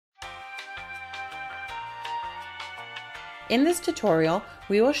In this tutorial,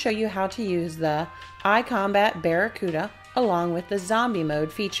 we will show you how to use the Icombat Barracuda along with the Zombie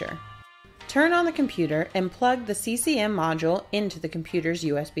Mode feature. Turn on the computer and plug the CCM module into the computer's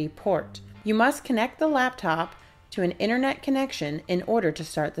USB port. You must connect the laptop to an internet connection in order to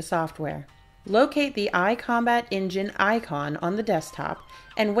start the software. Locate the Icombat engine icon on the desktop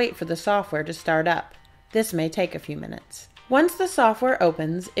and wait for the software to start up. This may take a few minutes. Once the software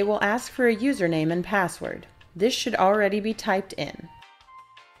opens, it will ask for a username and password. This should already be typed in.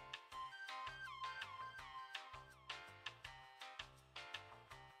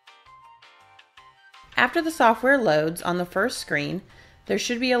 After the software loads on the first screen, there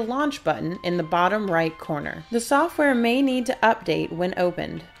should be a launch button in the bottom right corner. The software may need to update when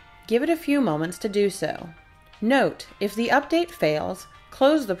opened. Give it a few moments to do so. Note, if the update fails,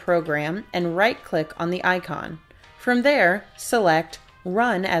 close the program and right-click on the icon. From there, select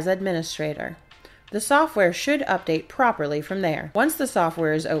Run as Administrator. The software should update properly from there. Once the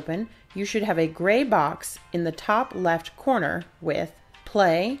software is open, you should have a gray box in the top left corner with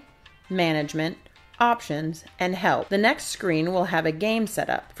Play, Management, Options, and Help. The next screen will have a game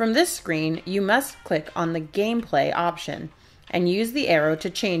setup. From this screen, you must click on the Gameplay option and use the arrow to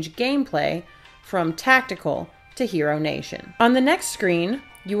change gameplay from Tactical to Hero Nation. On the next screen,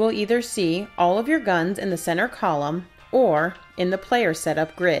 you will either see all of your guns in the center column or in the player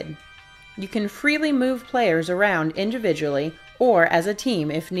setup grid. You can freely move players around individually or as a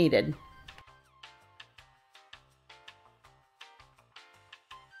team if needed.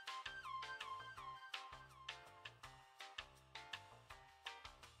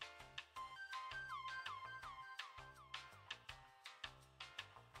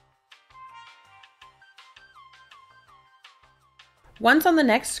 Once on the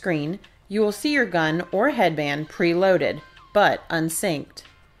next screen, you will see your gun or headband preloaded, but unsynced.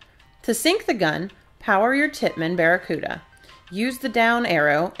 To sync the gun, power your Tippmann Barracuda. Use the down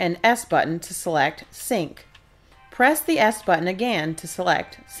arrow and S button to select Sync. Press the S button again to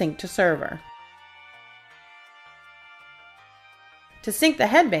select Sync to Server. To sync the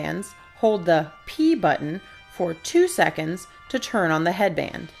headbands, hold the P button for 2 seconds to turn on the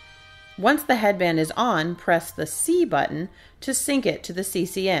headband. Once the headband is on, press the C button to sync it to the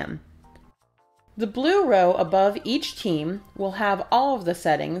CCM. The blue row above each team will have all of the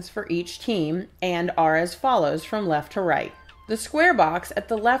settings for each team and are as follows from left to right. The square box at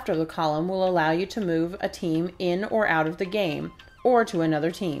the left of the column will allow you to move a team in or out of the game, or to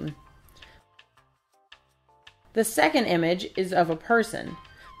another team. The second image is of a person.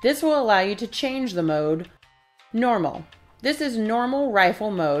 This will allow you to change the mode Normal. This is normal rifle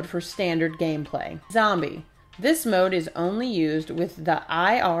mode for standard gameplay. Zombie. This mode is only used with the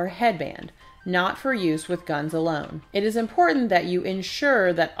IR headband, not for use with guns alone. It is important that you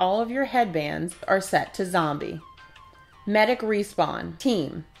ensure that all of your headbands are set to Zombie. Medic Respawn.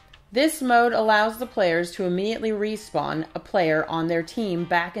 Team. This mode allows the players to immediately respawn a player on their team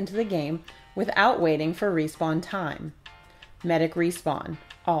back into the game without waiting for respawn time. Medic Respawn.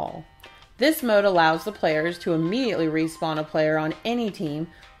 All. This mode allows the players to immediately respawn a player on any team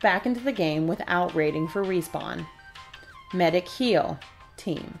back into the game without waiting for respawn. Medic Heal.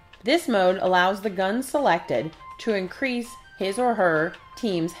 Team. This mode allows the gun selected to increase his or her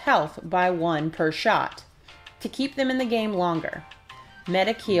team's health by 1 per shot, to keep them in the game longer.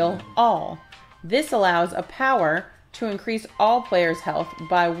 Medic Heal All. This allows a power to increase all players' health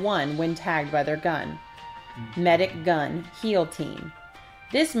by 1 when tagged by their gun. Medic Gun Heal Team.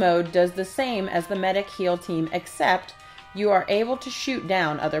 This mode does the same as the Medic Heal Team, except you are able to shoot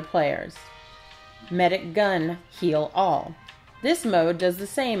down other players. Medic Gun Heal All. This mode does the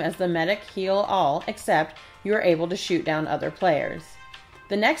same as the Medic Heal All, except you are able to shoot down other players.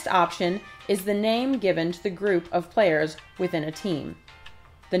 The next option is the name given to the group of players within a team.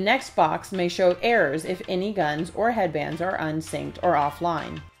 The next box may show errors if any guns or headbands are unsynced or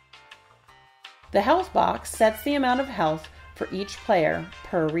offline. The health box sets the amount of health for each player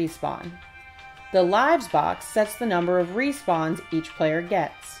per respawn. The lives box sets the number of respawns each player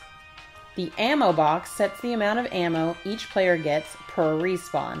gets. The ammo box sets the amount of ammo each player gets per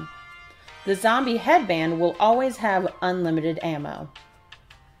respawn. The zombie headband will always have unlimited ammo.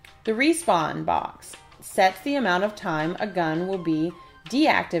 The respawn box sets the amount of time a gun will be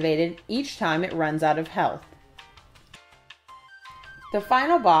deactivated each time it runs out of health. The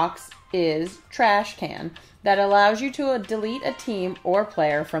final box is Trash Can, that allows you to delete a team or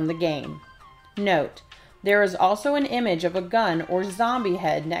player from the game. Note, there is also an image of a gun or zombie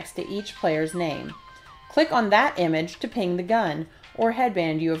head next to each player's name. Click on that image to ping the gun or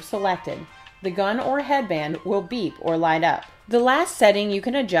headband you have selected. The gun or headband will beep or light up. The last setting you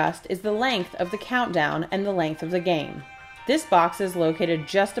can adjust is the length of the countdown and the length of the game. This box is located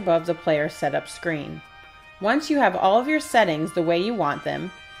just above the player setup screen. Once you have all of your settings the way you want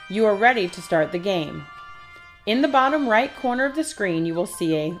them, you are ready to start the game. In the bottom right corner of the screen, you will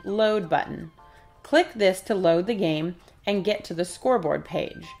see a Load button. Click this to load the game and get to the scoreboard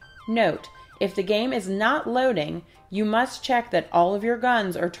page. Note, if the game is not loading, you must check that all of your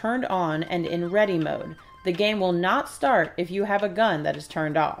guns are turned on and in ready mode. The game will not start if you have a gun that is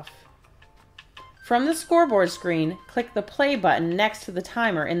turned off. From the scoreboard screen, click the play button next to the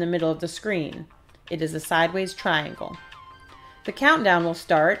timer in the middle of the screen. It is a sideways triangle. The countdown will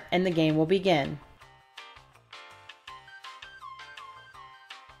start and the game will begin.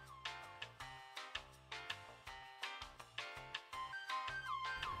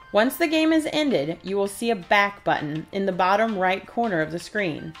 Once the game is ended, you will see a back button in the bottom right corner of the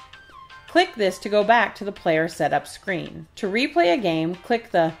screen. Click this to go back to the player setup screen. To replay a game,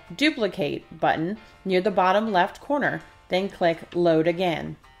 click the Duplicate button near the bottom left corner, then click Load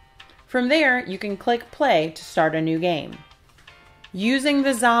again. From there, you can click Play to start a new game. Using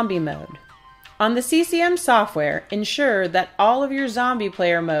the Zombie mode. On the CCM software, ensure that all of your zombie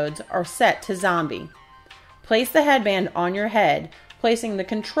player modes are set to Zombie. Place the headband on your head, placing the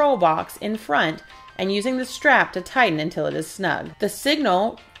control box in front and using the strap to tighten until it is snug. The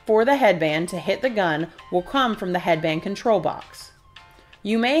signal for the headband to hit the gun will come from the headband control box.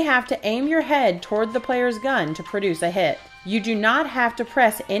 You may have to aim your head toward the player's gun to produce a hit. You do not have to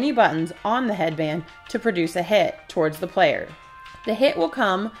press any buttons on the headband to produce a hit towards the player. The hit will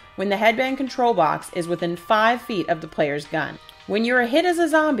come when the headband control box is within 5 feet of the player's gun. When you are hit as a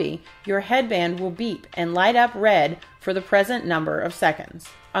zombie, your headband will beep and light up red for the present number of seconds.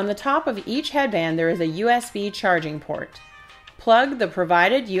 On the top of each headband there is a USB charging port. Plug the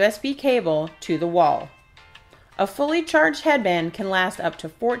provided USB cable to the wall. A fully charged headband can last up to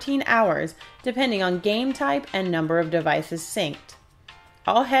 14 hours depending on game type and number of devices synced.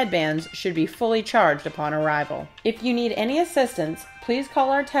 All headbands should be fully charged upon arrival. If you need any assistance, please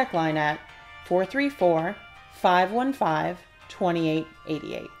call our tech line at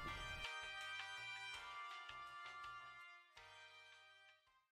 434-515-2888.